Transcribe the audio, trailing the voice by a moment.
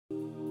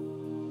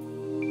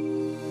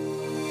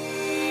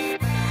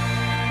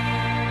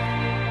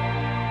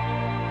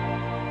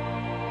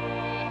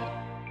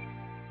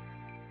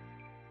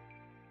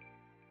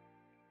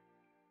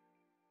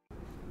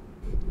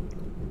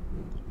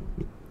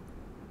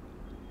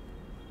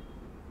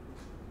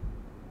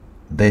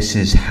This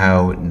is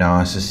how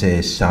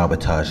narcissists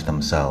sabotage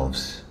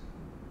themselves.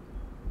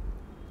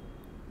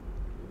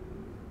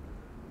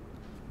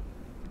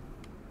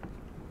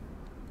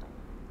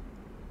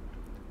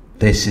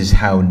 This is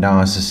how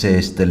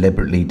narcissists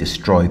deliberately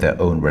destroy their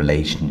own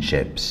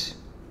relationships.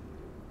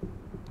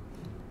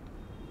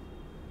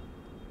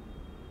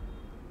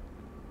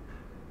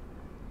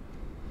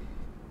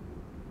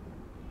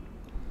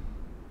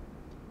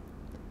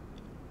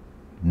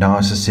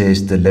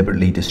 Narcissists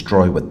deliberately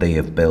destroy what they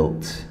have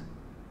built,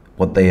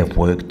 what they have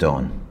worked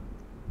on,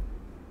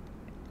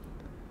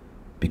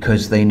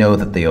 because they know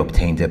that they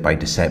obtained it by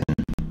deception.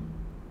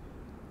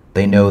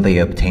 They know they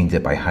obtained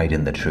it by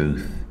hiding the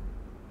truth,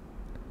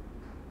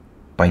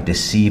 by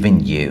deceiving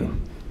you,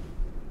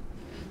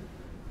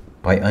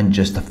 by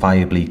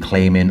unjustifiably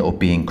claiming or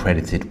being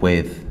credited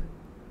with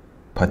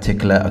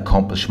particular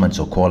accomplishments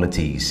or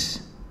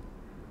qualities.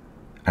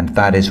 And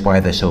that is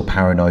why they're so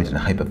paranoid and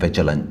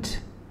hypervigilant.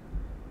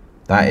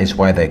 That is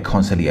why they're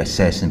constantly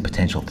assessing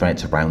potential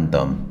threats around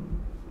them.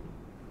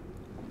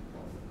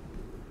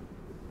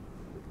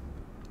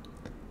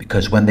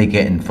 Because when they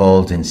get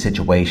involved in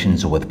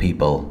situations or with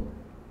people,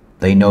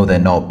 they know they're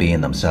not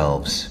being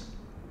themselves.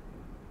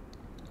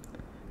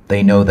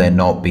 They know they're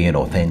not being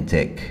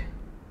authentic.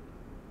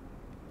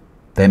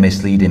 They're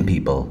misleading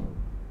people.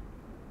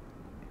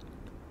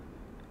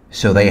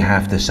 So they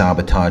have to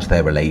sabotage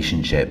their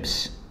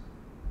relationships.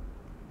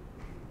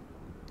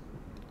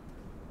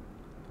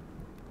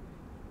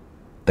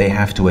 They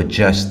have to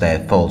adjust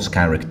their false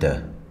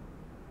character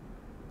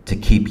to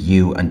keep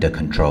you under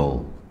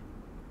control,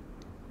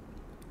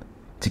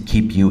 to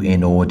keep you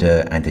in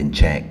order and in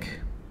check.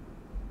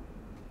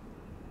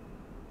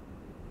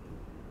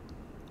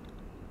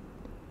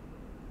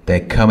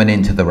 They're coming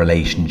into the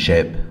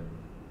relationship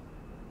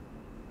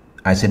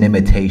as an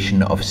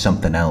imitation of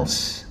something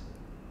else,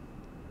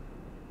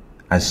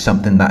 as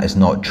something that is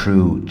not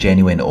true,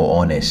 genuine, or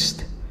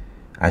honest,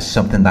 as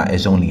something that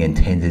is only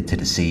intended to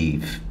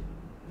deceive.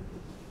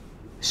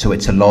 So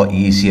it's a lot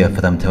easier for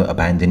them to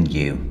abandon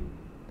you.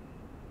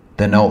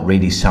 They're not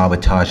really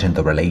sabotaging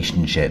the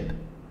relationship.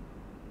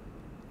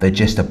 They're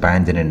just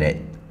abandoning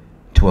it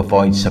to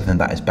avoid something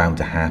that is bound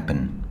to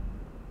happen.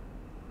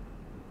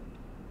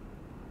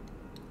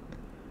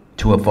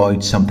 To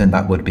avoid something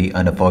that would be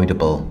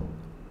unavoidable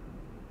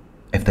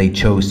if they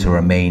chose to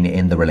remain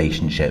in the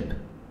relationship.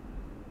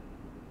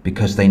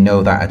 Because they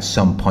know that at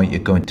some point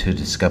you're going to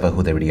discover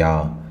who they really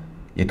are.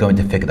 You're going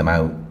to figure them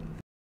out.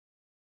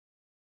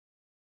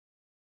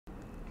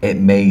 It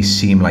may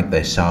seem like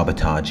they're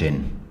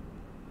sabotaging.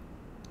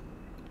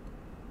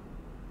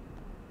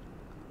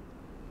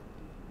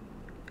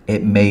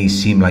 It may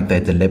seem like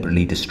they're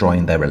deliberately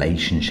destroying their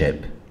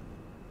relationship.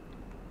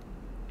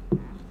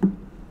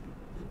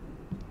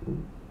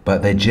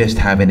 But they're just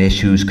having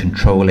issues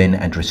controlling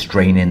and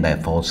restraining their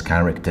false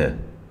character.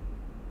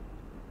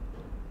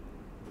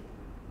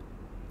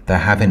 They're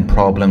having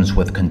problems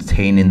with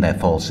containing their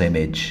false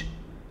image,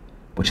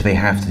 which they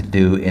have to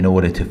do in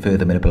order to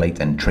further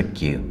manipulate and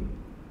trick you.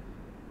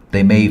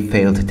 They may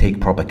fail to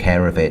take proper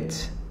care of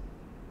it.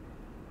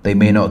 They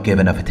may not give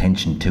enough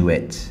attention to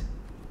it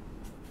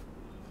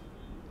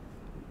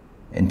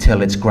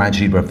until it's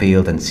gradually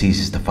revealed and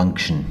ceases to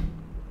function.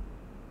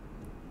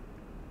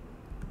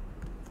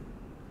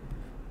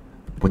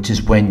 Which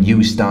is when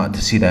you start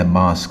to see their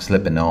mask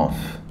slipping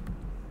off.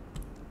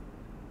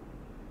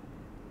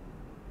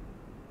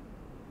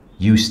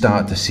 You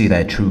start to see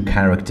their true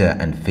character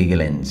and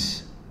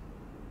feelings.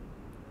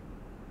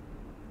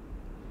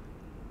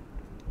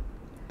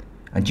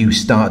 And you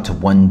start to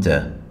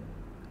wonder,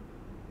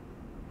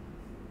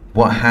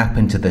 what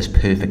happened to this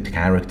perfect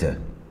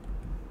character?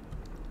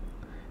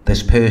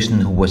 This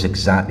person who was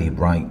exactly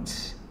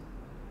right.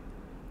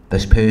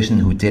 This person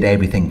who did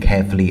everything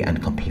carefully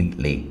and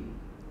completely.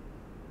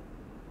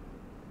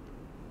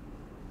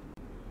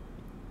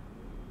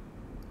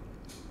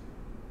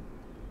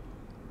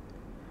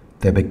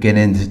 They're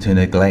beginning to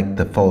neglect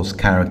the false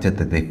character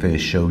that they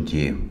first showed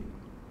you.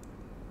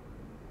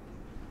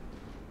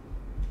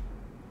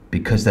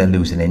 Because they're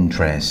losing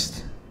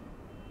interest.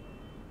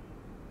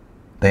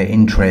 Their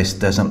interest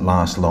doesn't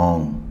last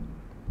long.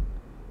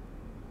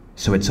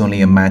 So it's only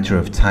a matter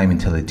of time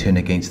until they turn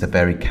against the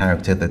very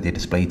character that they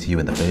displayed to you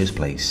in the first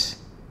place.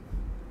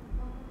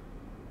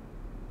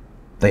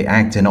 They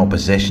act in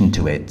opposition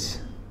to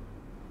it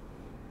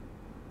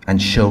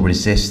and show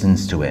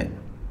resistance to it.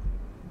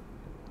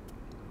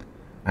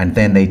 And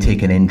then they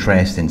take an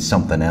interest in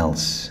something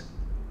else.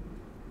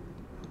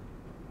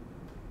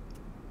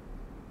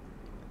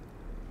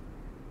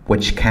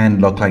 Which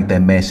can look like they're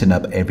messing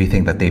up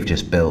everything that they've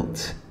just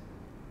built.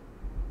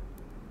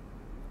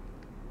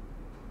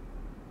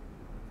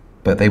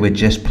 But they were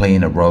just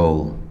playing a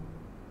role.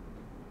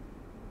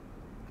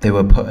 They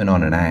were putting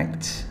on an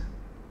act.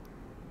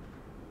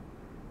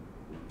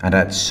 And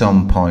at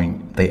some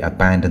point, they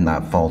abandoned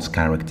that false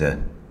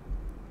character.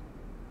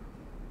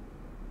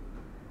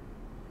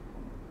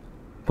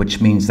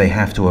 Which means they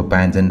have to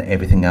abandon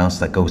everything else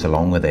that goes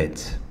along with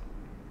it.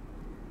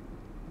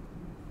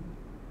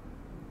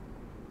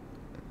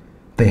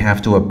 They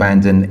have to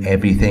abandon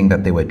everything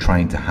that they were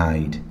trying to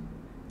hide.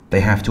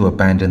 They have to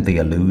abandon the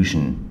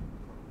illusion.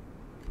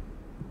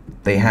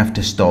 They have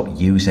to stop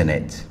using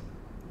it.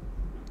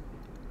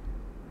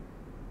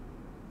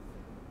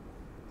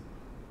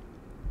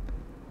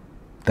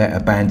 They're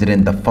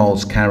abandoning the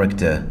false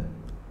character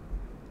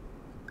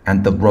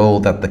and the role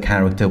that the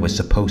character was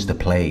supposed to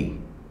play,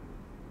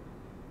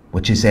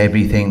 which is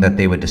everything that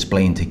they were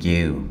displaying to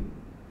you.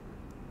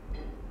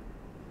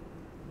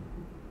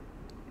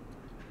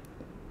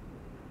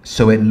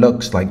 So it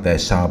looks like they're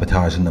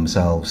sabotaging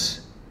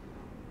themselves.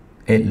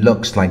 It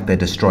looks like they're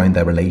destroying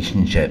their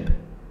relationship.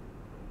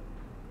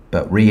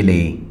 But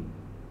really,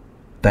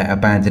 they're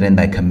abandoning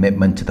their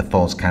commitment to the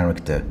false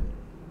character.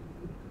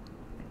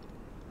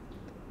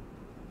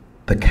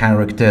 The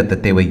character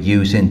that they were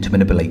using to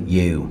manipulate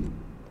you.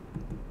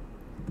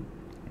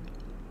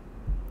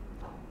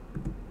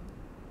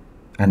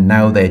 And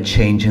now they're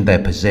changing their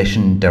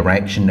position,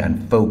 direction,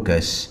 and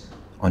focus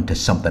onto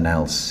something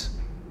else.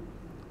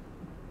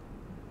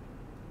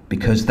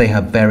 Because they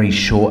have very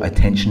short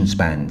attention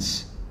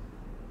spans.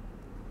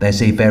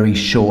 There's a very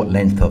short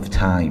length of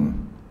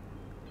time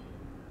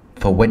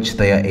for which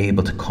they are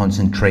able to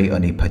concentrate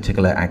on a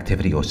particular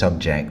activity or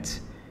subject.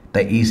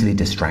 They're easily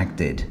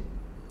distracted.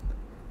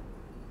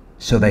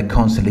 So they're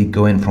constantly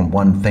going from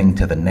one thing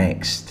to the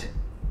next.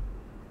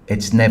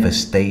 It's never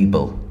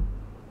stable.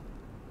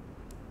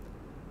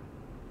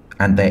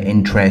 And their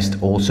interest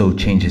also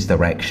changes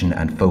direction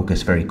and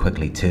focus very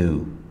quickly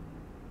too.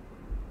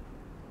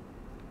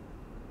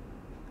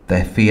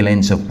 Their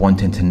feelings of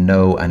wanting to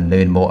know and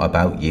learn more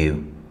about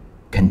you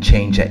can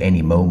change at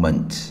any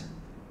moment.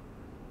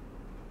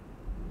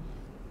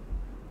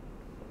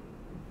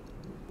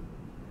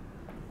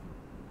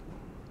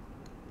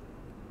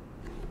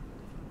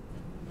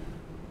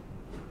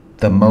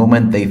 The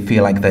moment they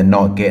feel like they're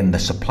not getting the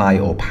supply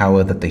or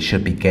power that they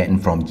should be getting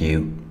from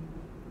you,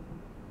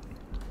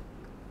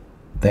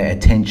 their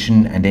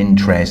attention and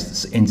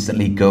interest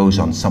instantly goes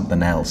on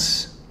something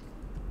else.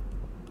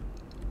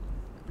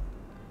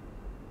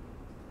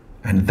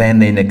 And then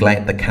they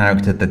neglect the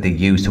character that they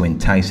use to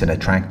entice and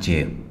attract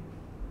you.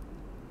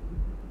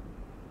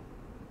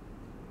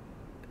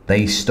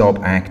 They stop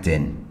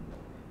acting.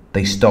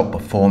 They stop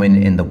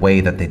performing in the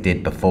way that they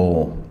did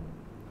before.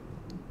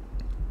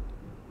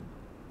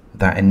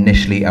 That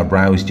initially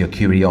aroused your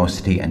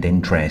curiosity and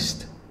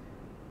interest.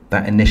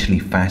 That initially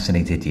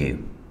fascinated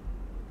you.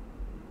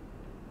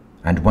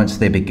 And once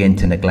they begin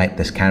to neglect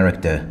this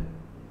character,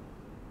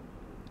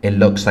 it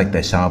looks like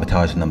they're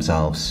sabotaging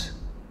themselves.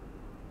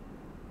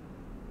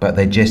 But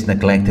they're just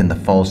neglecting the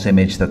false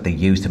image that they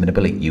use to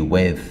manipulate you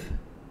with.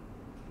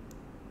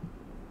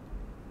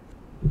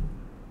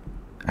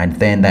 And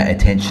then that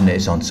attention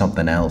is on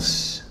something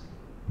else.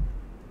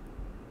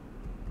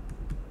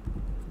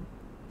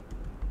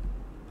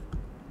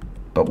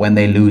 But when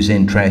they lose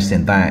interest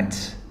in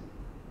that,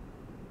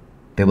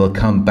 they will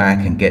come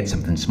back and get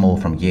something small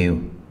from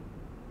you.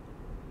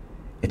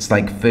 It's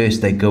like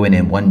first they're going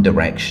in one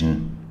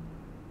direction,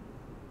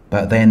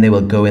 but then they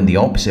will go in the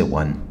opposite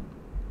one.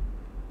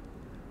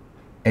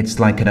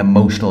 It's like an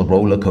emotional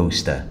roller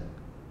coaster.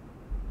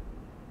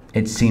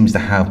 It seems to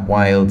have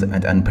wild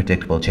and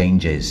unpredictable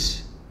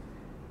changes,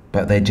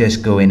 but they're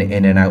just going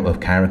in and out of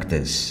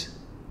characters,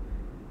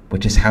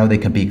 which is how they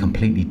can be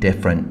completely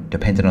different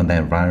depending on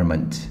their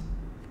environment.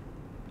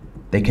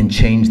 They can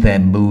change their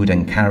mood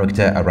and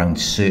character around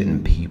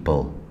certain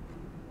people.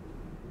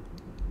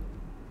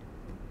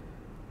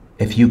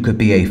 If you could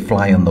be a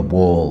fly on the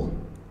wall,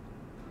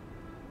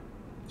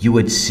 you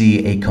would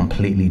see a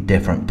completely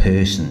different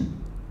person.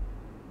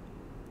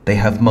 They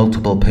have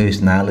multiple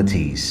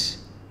personalities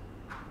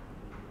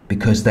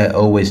because they're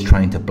always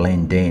trying to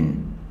blend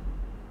in.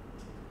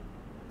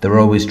 They're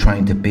always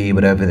trying to be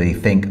whatever they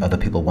think other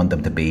people want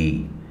them to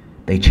be.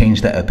 They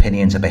change their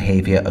opinions and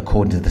behavior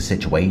according to the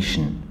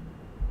situation.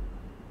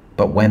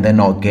 But when they're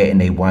not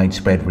getting a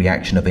widespread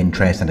reaction of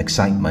interest and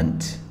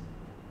excitement,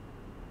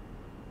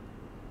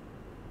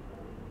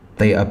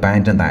 they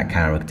abandon that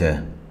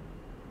character.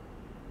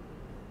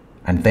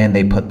 And then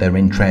they put their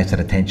interest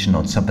and attention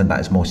on something that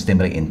is more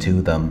stimulating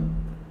to them.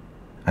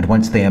 And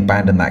once they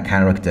abandon that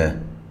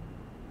character,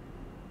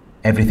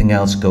 everything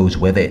else goes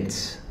with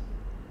it.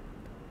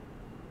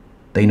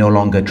 They no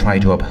longer try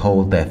to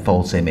uphold their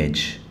false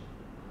image.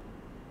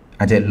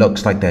 And it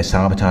looks like they're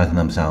sabotaging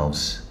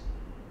themselves.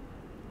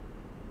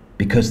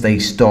 Because they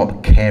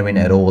stop caring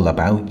at all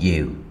about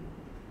you.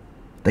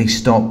 They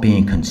stop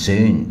being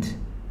concerned.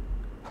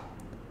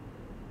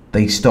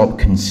 They stop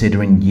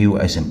considering you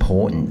as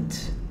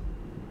important.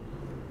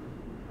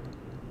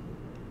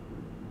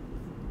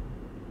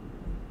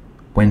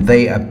 When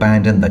they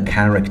abandon the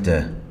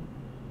character,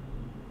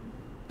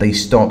 they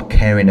stop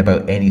caring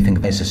about anything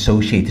that is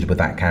associated with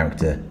that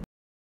character.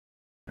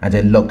 And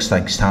it looks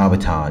like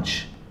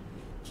sabotage.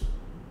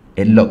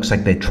 It looks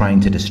like they're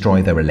trying to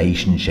destroy their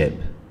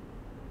relationship.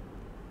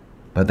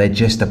 But they're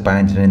just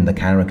abandoning the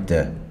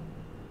character.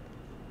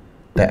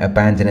 They're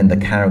abandoning the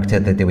character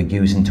that they were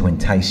using to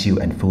entice you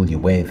and fool you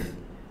with.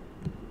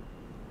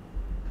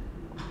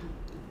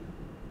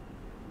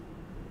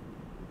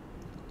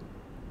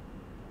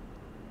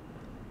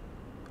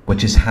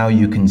 which is how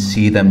you can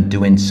see them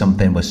doing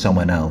something with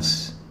someone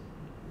else,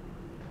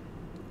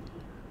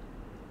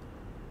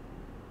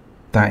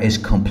 that is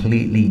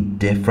completely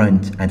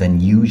different and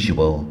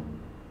unusual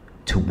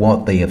to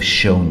what they have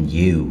shown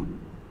you,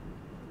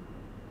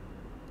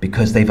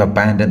 because they've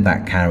abandoned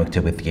that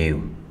character with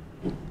you,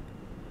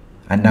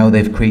 and now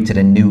they've created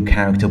a new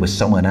character with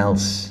someone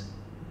else,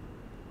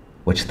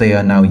 which they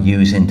are now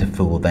using to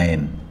fool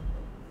them.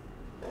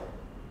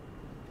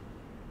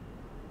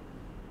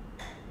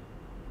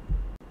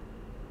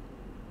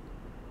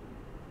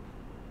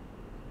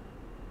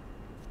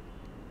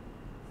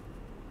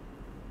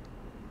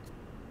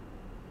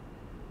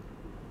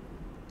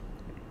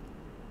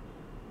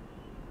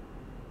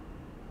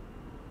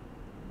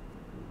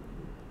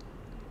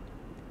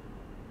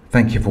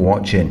 Thank you for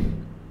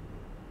watching.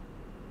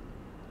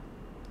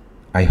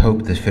 I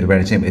hope this video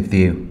resonated with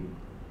you.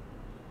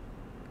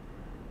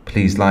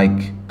 Please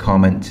like,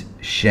 comment,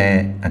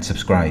 share and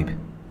subscribe.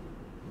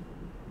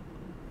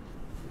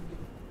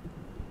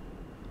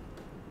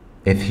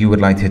 If you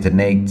would like to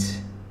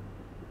donate,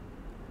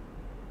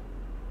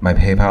 my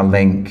PayPal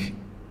link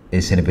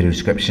is in the video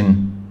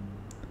description.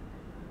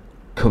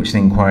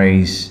 Coaching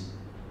inquiries,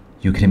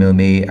 you can email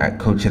me at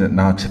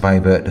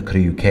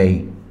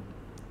coaching@narcsurvivor.co.uk.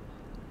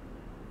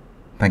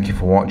 Thank you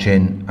for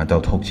watching, and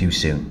I'll talk to you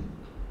soon.